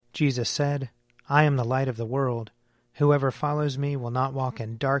Jesus said, "I am the light of the world. Whoever follows me will not walk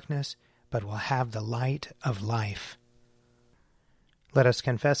in darkness, but will have the light of life." Let us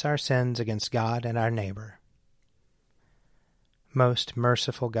confess our sins against God and our neighbor. Most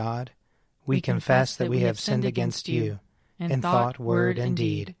merciful God, we confess that we have sinned against you in thought, word, and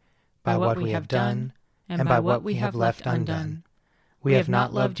deed, by what we have done and by what we have left undone. We have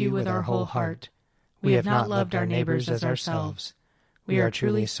not loved you with our whole heart. We have not loved our neighbors as ourselves. We are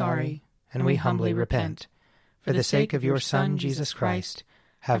truly sorry, and we humbly repent. For the sake of your Son, Jesus Christ,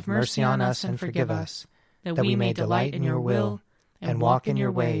 have mercy on us and forgive us, that we may delight in your will and walk in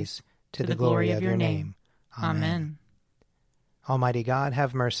your ways, to the glory of your name. Amen. Almighty God,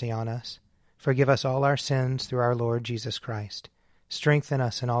 have mercy on us. Forgive us all our sins through our Lord Jesus Christ. Strengthen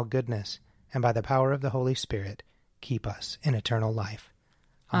us in all goodness, and by the power of the Holy Spirit, keep us in eternal life.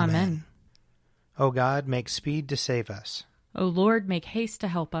 Amen. O God, make speed to save us. O Lord, make haste to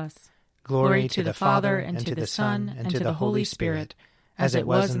help us. Glory to the Father, and to the Son, and to the Holy Spirit, as it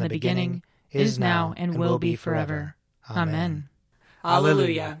was in the beginning, is now, and will be forever. Amen.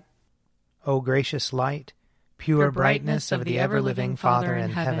 Alleluia. O gracious light, pure brightness of the ever-living Father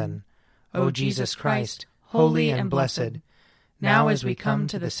in heaven, O Jesus Christ, holy and blessed, now as we come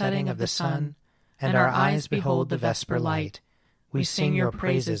to the setting of the sun, and our eyes behold the vesper light, we sing your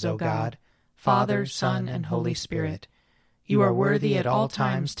praises, O God, Father, Son, and Holy Spirit. You are worthy at all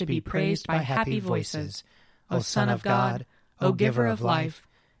times to be praised by happy voices, O Son of God, O Giver of life,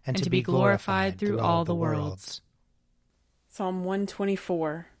 and to be glorified through all the worlds. Psalm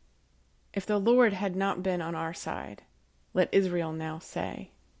 124. If the Lord had not been on our side, let Israel now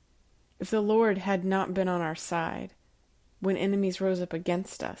say. If the Lord had not been on our side, when enemies rose up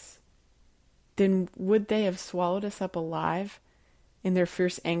against us, then would they have swallowed us up alive in their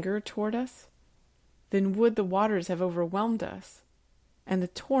fierce anger toward us? Then would the waters have overwhelmed us, and the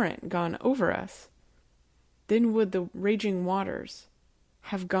torrent gone over us? Then would the raging waters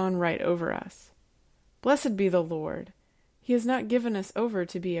have gone right over us. Blessed be the Lord. He has not given us over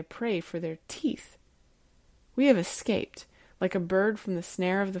to be a prey for their teeth. We have escaped like a bird from the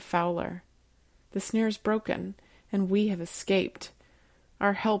snare of the fowler. The snare is broken, and we have escaped.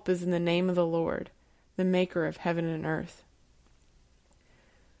 Our help is in the name of the Lord, the maker of heaven and earth.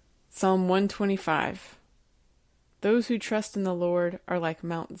 Psalm 125. Those who trust in the Lord are like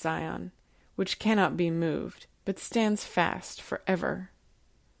Mount Zion, which cannot be moved, but stands fast forever.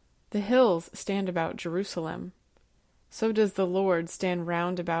 The hills stand about Jerusalem. So does the Lord stand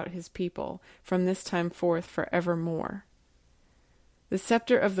round about his people from this time forth forevermore. The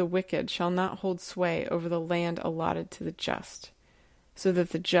scepter of the wicked shall not hold sway over the land allotted to the just, so that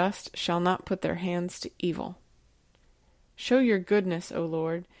the just shall not put their hands to evil. Show your goodness, O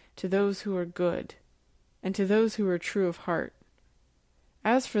Lord, to those who are good, and to those who are true of heart.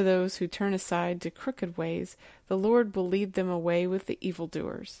 As for those who turn aside to crooked ways, the Lord will lead them away with the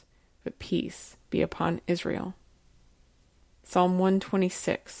evildoers, but peace be upon Israel. Psalm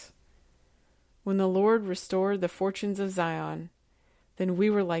 126. When the Lord restored the fortunes of Zion, then we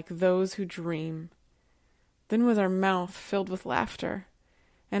were like those who dream. Then was our mouth filled with laughter,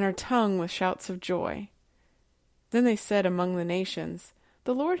 and our tongue with shouts of joy. Then they said among the nations,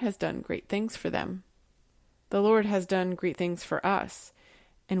 the Lord has done great things for them. The Lord has done great things for us,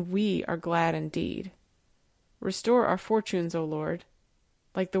 and we are glad indeed. Restore our fortunes, O Lord,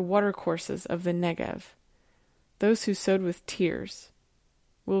 like the watercourses of the Negev. Those who sowed with tears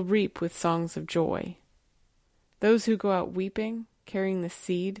will reap with songs of joy. Those who go out weeping, carrying the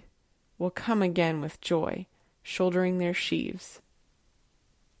seed, will come again with joy, shouldering their sheaves.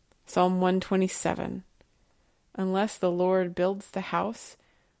 Psalm 127. Unless the Lord builds the house,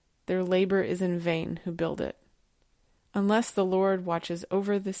 their labor is in vain who build it. Unless the Lord watches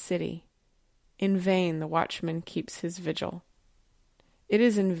over the city, in vain the watchman keeps his vigil. It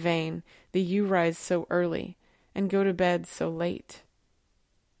is in vain that you rise so early, and go to bed so late.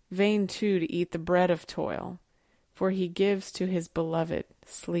 Vain too to eat the bread of toil, for he gives to his beloved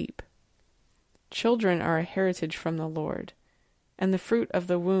sleep. Children are a heritage from the Lord, and the fruit of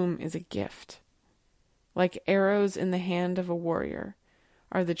the womb is a gift. Like arrows in the hand of a warrior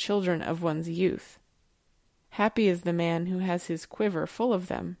are the children of one's youth. Happy is the man who has his quiver full of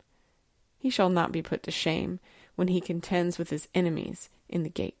them. He shall not be put to shame when he contends with his enemies in the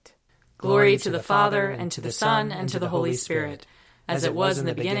gate. Glory to the Father, and to the Son, and to the Holy Spirit, as it was in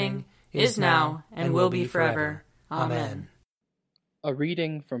the beginning, is now, and will be forever. Amen. A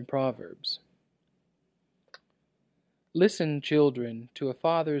reading from Proverbs. Listen, children, to a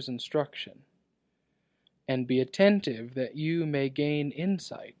father's instruction, and be attentive that you may gain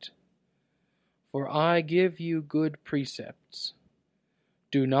insight. For I give you good precepts.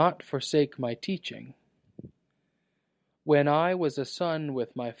 Do not forsake my teaching. When I was a son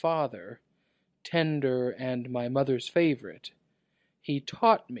with my father, tender and my mother's favorite, he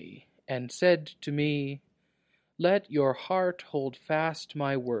taught me and said to me, Let your heart hold fast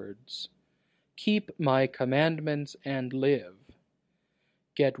my words. Keep my commandments and live.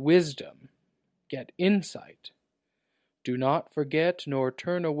 Get wisdom, get insight. Do not forget nor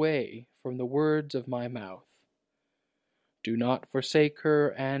turn away from the words of my mouth. Do not forsake her,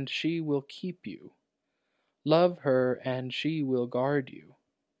 and she will keep you. Love her, and she will guard you.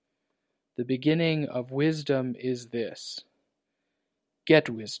 The beginning of wisdom is this: get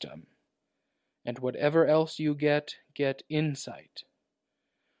wisdom, and whatever else you get insight.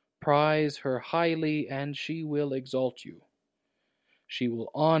 Prize her highly, and she will exalt you. She will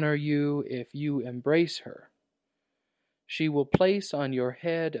honor you if you embrace her. She will place on your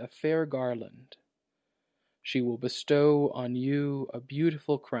head a fair garland. She will bestow on you a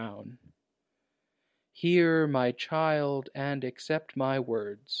beautiful crown. Hear, my child, and accept my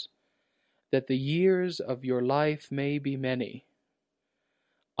words, that the years of your life may be many.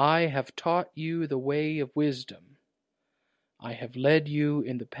 I have taught you the way of wisdom. I have led you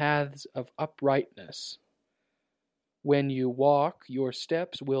in the paths of uprightness. When you walk, your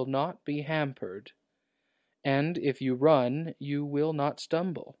steps will not be hampered, and if you run, you will not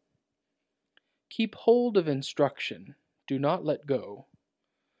stumble. Keep hold of instruction, do not let go.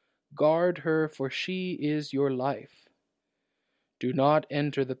 Guard her, for she is your life. Do not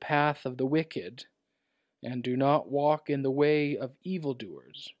enter the path of the wicked, and do not walk in the way of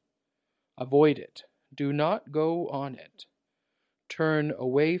evildoers. Avoid it, do not go on it. Turn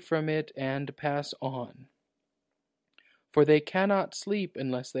away from it and pass on. For they cannot sleep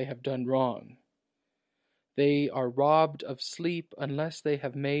unless they have done wrong. They are robbed of sleep unless they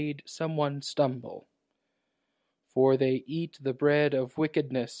have made someone stumble. For they eat the bread of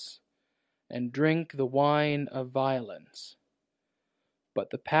wickedness and drink the wine of violence.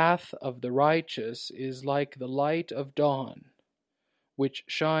 But the path of the righteous is like the light of dawn, which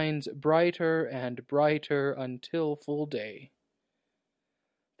shines brighter and brighter until full day.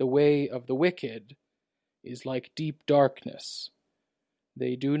 The way of the wicked is like deep darkness.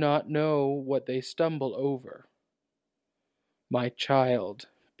 They do not know what they stumble over. My child,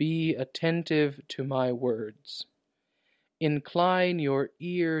 be attentive to my words. Incline your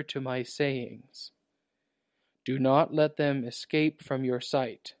ear to my sayings. Do not let them escape from your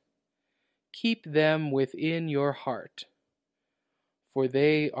sight. Keep them within your heart, for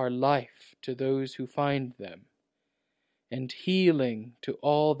they are life to those who find them, and healing to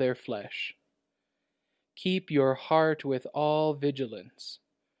all their flesh. Keep your heart with all vigilance,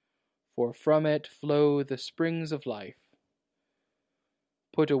 for from it flow the springs of life.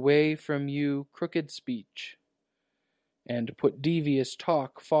 Put away from you crooked speech, and put devious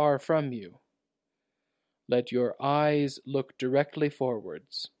talk far from you. Let your eyes look directly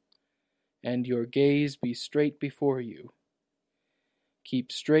forwards, and your gaze be straight before you.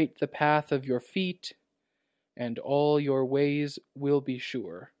 Keep straight the path of your feet, and all your ways will be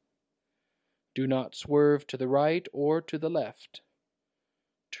sure. Do not swerve to the right or to the left.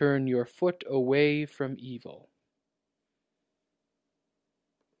 Turn your foot away from evil.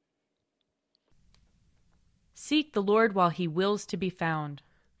 Seek the Lord while he wills to be found.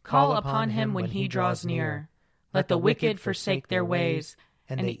 Call upon him when he draws near. Let the wicked forsake their ways,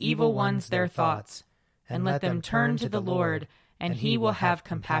 and the evil ones their thoughts. And let them turn to the Lord, and he will have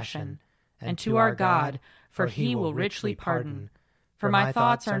compassion. And to our God, for he will richly pardon. For my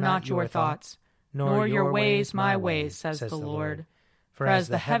thoughts are not your thoughts, nor your ways my ways, says the Lord. For as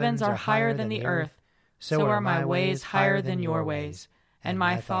the heavens are higher than the earth, so are my ways higher than your ways, and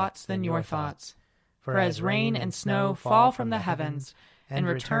my thoughts than your thoughts. For as rain and snow fall from the heavens, and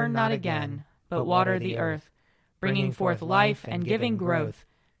return not again, but water the earth, bringing forth life and giving growth,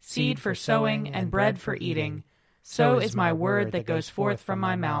 seed for sowing and bread for eating, so is my word that goes forth from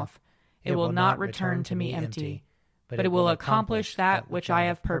my mouth. It will not return to me empty, but it will accomplish that which I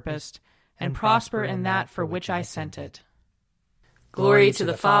have purposed, and prosper in that for which I sent it. Glory to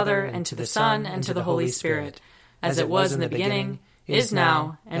the Father, and to the Son, and to the Holy Spirit, as it was in the beginning, is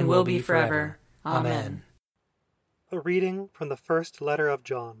now, and will be forever. Amen. A reading from the first letter of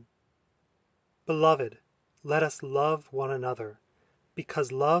John. Beloved, let us love one another,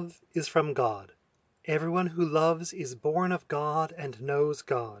 because love is from God. Everyone who loves is born of God and knows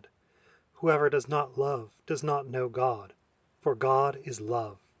God. Whoever does not love does not know God, for God is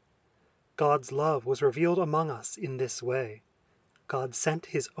love. God's love was revealed among us in this way. God sent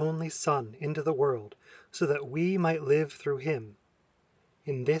his only Son into the world so that we might live through him.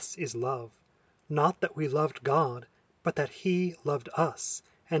 In this is love, not that we loved God, but that he loved us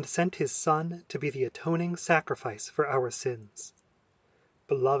and sent his Son to be the atoning sacrifice for our sins.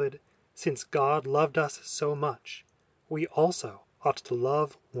 Beloved, since God loved us so much, we also ought to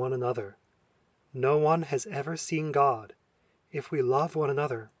love one another. No one has ever seen God. If we love one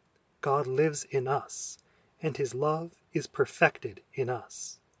another, God lives in us, and his love is perfected in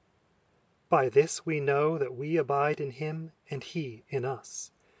us. By this we know that we abide in him and he in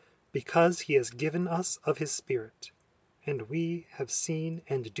us, because he has given us of his Spirit. And we have seen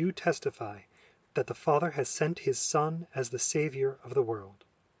and do testify that the Father has sent his Son as the Savior of the world.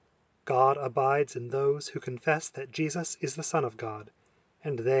 God abides in those who confess that Jesus is the Son of God,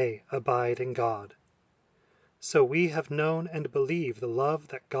 and they abide in God. So we have known and believe the love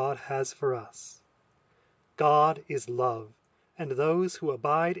that God has for us. God is love, and those who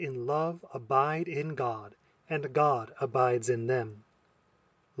abide in love abide in God, and God abides in them.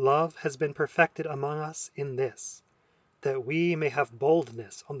 Love has been perfected among us in this, that we may have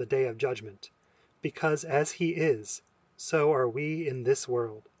boldness on the day of judgment, because as he is, so are we in this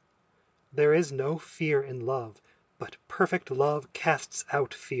world. There is no fear in love, but perfect love casts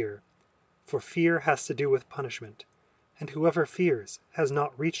out fear, for fear has to do with punishment, and whoever fears has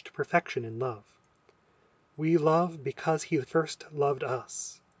not reached perfection in love. We love because he first loved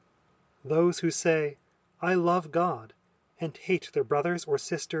us. Those who say, "I love God," and hate their brothers or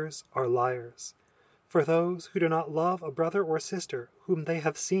sisters are liars. For those who do not love a brother or sister whom they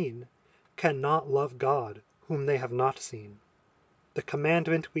have seen cannot love God whom they have not seen. The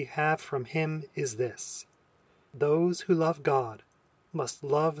commandment we have from him is this: those who love God must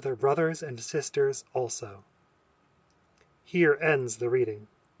love their brothers and sisters also. Here ends the reading.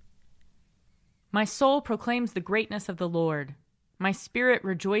 My soul proclaims the greatness of the Lord. My spirit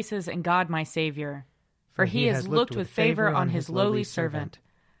rejoices in God my Savior, for he has looked with favor on his lowly servant.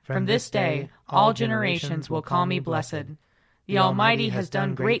 From this day all generations will call me blessed. The Almighty has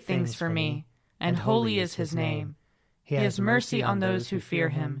done great things for me, and holy is his name. He has mercy on those who fear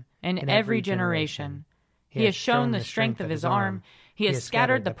him, in every generation. He has shown the strength of his arm. He has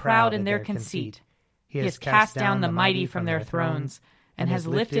scattered the proud in their conceit. He has cast down the mighty from their thrones, and has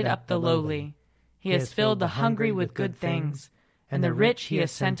lifted up the lowly. He has filled the hungry with good things, and the rich he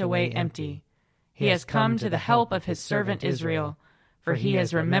has sent away empty. He has come to the help of his servant Israel, for he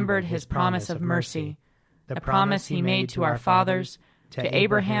has remembered his promise of mercy, the promise he made to our fathers, to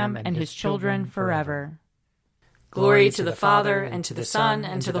Abraham and his children forever. Glory to the Father, and to the Son,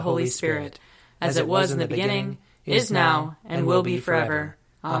 and to the Holy Spirit, as it was in the beginning, is now, and will be forever.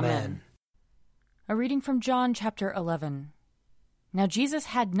 Amen. A reading from John chapter 11. Now Jesus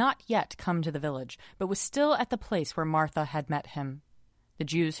had not yet come to the village, but was still at the place where Martha had met him. The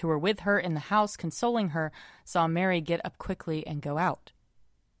Jews who were with her in the house consoling her saw Mary get up quickly and go out.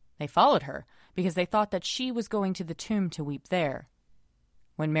 They followed her, because they thought that she was going to the tomb to weep there.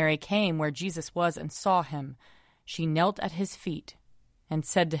 When Mary came where Jesus was and saw him, she knelt at his feet and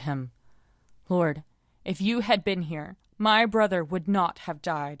said to him, "Lord, if you had been here, my brother would not have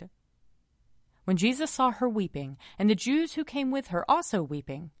died." When Jesus saw her weeping, and the Jews who came with her also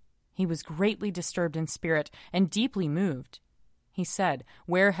weeping, he was greatly disturbed in spirit and deeply moved. He said,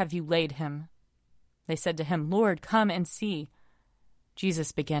 "Where have you laid him?" They said to him, "Lord, come and see."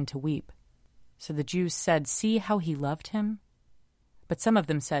 Jesus began to weep. So the Jews said, "See how he loved him?" But some of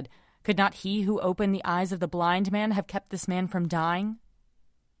them said, "Could not he who opened the eyes of the blind man have kept this man from dying?"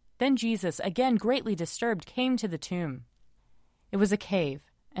 Then Jesus, again greatly disturbed, came to the tomb. It was a cave,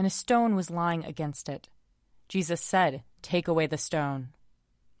 and a stone was lying against it. Jesus said, "Take away the stone."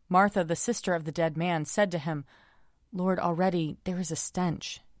 Martha, the sister of the dead man, said to him, "Lord, already there is a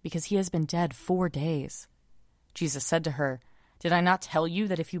stench, because he has been dead 4 days." Jesus said to her, "Did I not tell you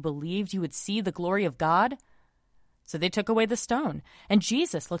that if you believed you would see the glory of God?" So they took away the stone, and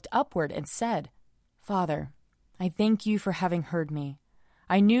Jesus looked upward and said, "Father, I thank you for having heard me.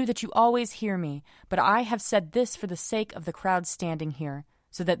 I knew that you always hear me, but I have said this for the sake of the crowd standing here,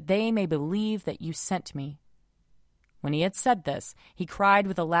 so that they may believe that you sent me." When he had said this, he cried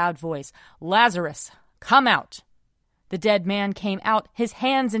with a loud voice, "Lazarus, come out!" The dead man came out, his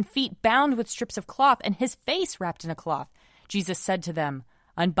hands and feet bound with strips of cloth, and his face wrapped in a cloth. Jesus said to them,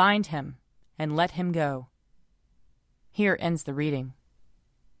 "Unbind him and let him go." Here ends the reading.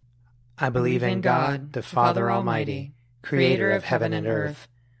 I believe in God, the Father Almighty, creator of heaven and earth.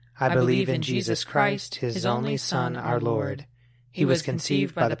 I believe in Jesus Christ, his only Son, our Lord. He was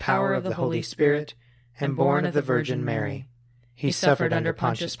conceived by the power of the Holy Spirit and born of the Virgin Mary. He suffered under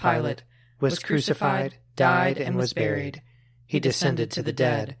Pontius Pilate, was crucified, died, and was buried. He descended to the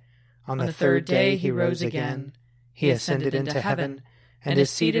dead. On the third day he rose again. He ascended into heaven and is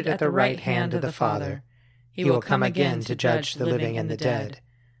seated at the right hand of the Father. He will come again to judge the living and the dead.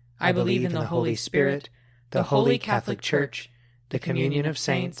 I believe in the Holy Spirit, the Holy Catholic Church, the communion of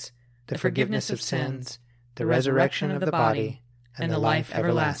saints, the forgiveness of sins, the resurrection of the body, and the life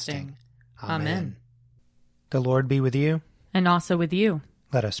everlasting. Amen. The Lord be with you. And also with you.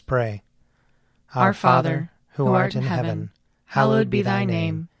 Let us pray. Our Father, who art in heaven, hallowed be thy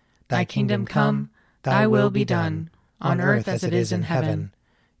name. Thy kingdom come, thy will be done, on earth as it is in heaven.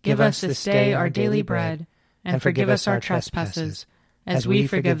 Give us this day our daily bread, and forgive us our trespasses, as we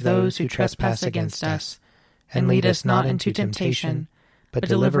forgive those who trespass against us. And lead us not into temptation, but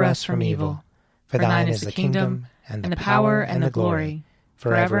deliver us from evil. For thine is the kingdom, and the power, and the glory,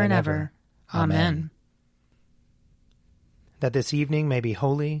 forever and ever. Amen. That this evening may be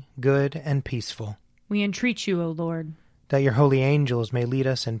holy, good, and peaceful. We entreat you, O Lord. That your holy angels may lead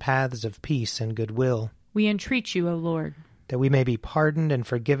us in paths of peace and goodwill. We entreat you, O Lord. That we may be pardoned and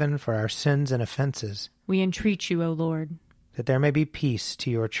forgiven for our sins and offenses. We entreat you, O Lord. That there may be peace to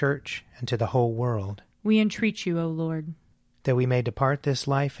your church and to the whole world. We entreat you, O Lord. That we may depart this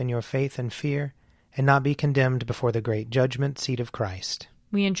life in your faith and fear, and not be condemned before the great judgment seat of Christ.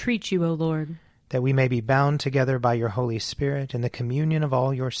 We entreat you, O Lord. That we may be bound together by your Holy Spirit in the communion of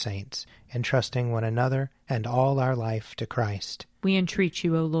all your saints, entrusting one another and all our life to Christ. We entreat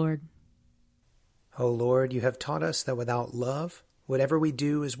you, O Lord. O Lord, you have taught us that without love, whatever we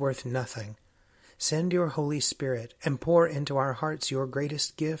do is worth nothing. Send your Holy Spirit and pour into our hearts your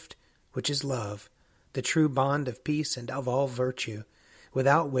greatest gift, which is love, the true bond of peace and of all virtue,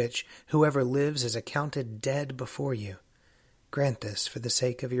 without which whoever lives is accounted dead before you. Grant this for the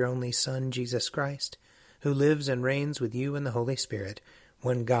sake of your only Son, Jesus Christ, who lives and reigns with you in the Holy Spirit,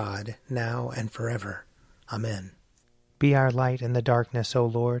 one God, now and forever. Amen. Be our light in the darkness, O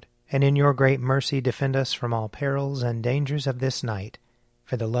Lord, and in your great mercy defend us from all perils and dangers of this night,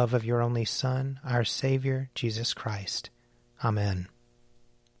 for the love of your only Son, our Savior, Jesus Christ. Amen.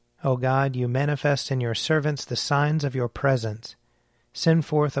 O God, you manifest in your servants the signs of your presence. Send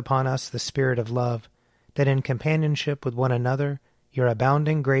forth upon us the Spirit of love, that in companionship with one another your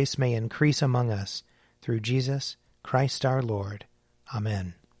abounding grace may increase among us, through Jesus Christ our Lord.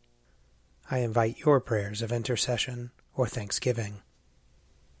 Amen. I invite your prayers of intercession or thanksgiving.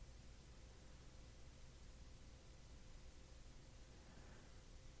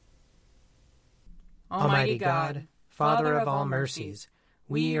 Almighty God, Father of all mercies,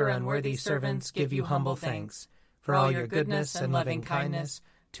 we, your unworthy servants, give you humble thanks for all your goodness and loving kindness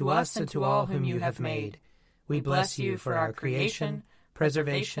to us and to all whom you have made. We bless you for our creation,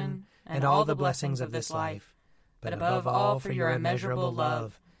 preservation, and all the blessings of this life, but above all for your immeasurable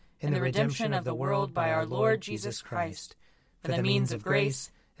love in the redemption of the world by our Lord Jesus Christ, for the means of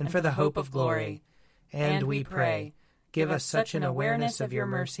grace and for the hope of glory. And we pray, give us such an awareness of your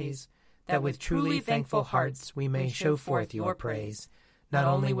mercies, that with truly thankful hearts we may show forth your praise, not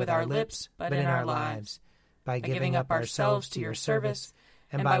only with our lips, but in our lives, by giving up ourselves to your service,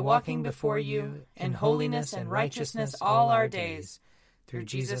 and by walking before you in holiness and righteousness all our days, through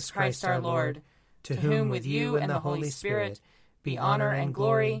Jesus Christ our Lord, to whom with you and the Holy Spirit be honor and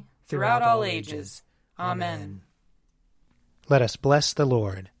glory throughout all ages. Amen. Let us bless the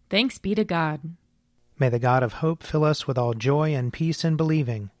Lord. Thanks be to God. May the God of hope fill us with all joy and peace in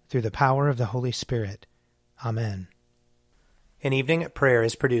believing, through the power of the Holy Spirit. Amen. An Evening at Prayer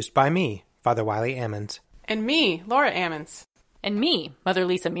is produced by me, Father Wiley Ammons. And me, Laura Ammons. And me, Mother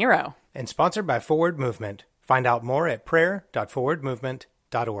Lisa Miro. And sponsored by Forward Movement. Find out more at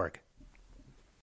prayer.forwardmovement.org.